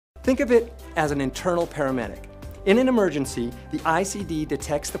Think of it as an internal paramedic. In an emergency, the ICD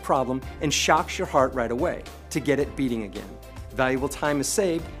detects the problem and shocks your heart right away to get it beating again. Valuable time is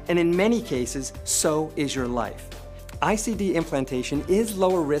saved, and in many cases, so is your life. ICD implantation is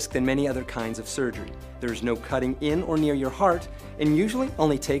lower risk than many other kinds of surgery. There is no cutting in or near your heart, and usually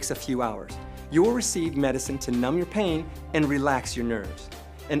only takes a few hours. You will receive medicine to numb your pain and relax your nerves.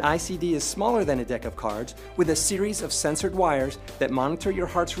 An ICD is smaller than a deck of cards with a series of sensored wires that monitor your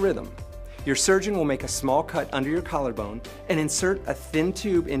heart's rhythm. Your surgeon will make a small cut under your collarbone and insert a thin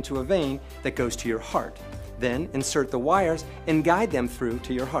tube into a vein that goes to your heart. Then insert the wires and guide them through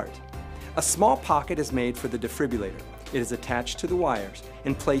to your heart. A small pocket is made for the defibrillator. It is attached to the wires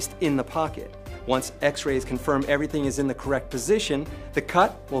and placed in the pocket. Once X-rays confirm everything is in the correct position, the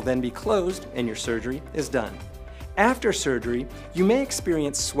cut will then be closed and your surgery is done. After surgery, you may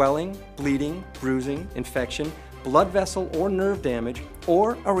experience swelling, bleeding, bruising, infection, blood vessel or nerve damage,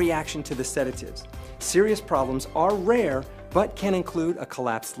 or a reaction to the sedatives. Serious problems are rare, but can include a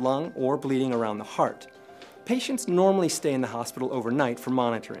collapsed lung or bleeding around the heart. Patients normally stay in the hospital overnight for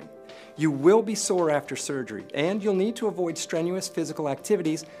monitoring. You will be sore after surgery, and you'll need to avoid strenuous physical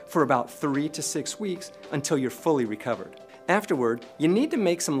activities for about 3 to 6 weeks until you're fully recovered. Afterward, you need to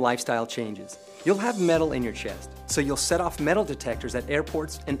make some lifestyle changes. You'll have metal in your chest, so you'll set off metal detectors at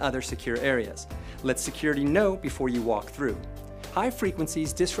airports and other secure areas. Let security know before you walk through. High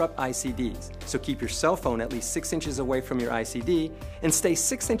frequencies disrupt ICDs, so keep your cell phone at least 6 inches away from your ICD and stay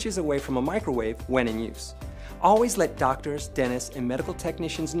 6 inches away from a microwave when in use. Always let doctors, dentists, and medical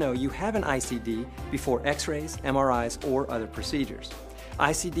technicians know you have an ICD before X-rays, MRIs, or other procedures.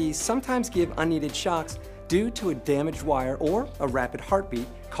 ICDs sometimes give unneeded shocks due to a damaged wire or a rapid heartbeat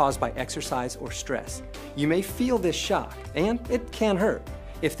caused by exercise or stress. You may feel this shock, and it can hurt.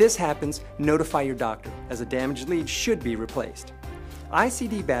 If this happens, notify your doctor, as a damaged lead should be replaced.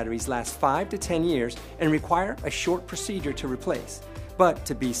 ICD batteries last 5 to 10 years and require a short procedure to replace. But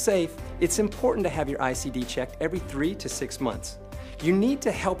to be safe, it's important to have your ICD checked every 3 to 6 months. You need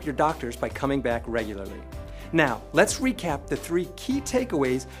to help your doctors by coming back regularly. Now, let's recap the 3 key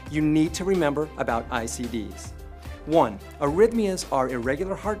takeaways you need to remember about ICDs. 1. Arrhythmias are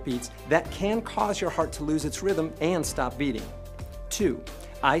irregular heartbeats that can cause your heart to lose its rhythm and stop beating. 2.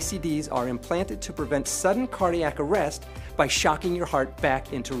 ICDs are implanted to prevent sudden cardiac arrest by shocking your heart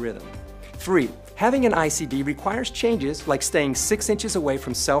back into rhythm. 3. Having an ICD requires changes like staying 6 inches away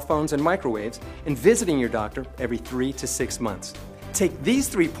from cell phones and microwaves and visiting your doctor every 3 to 6 months. Take these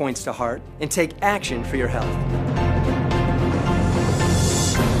 3 points to heart and take action for your health.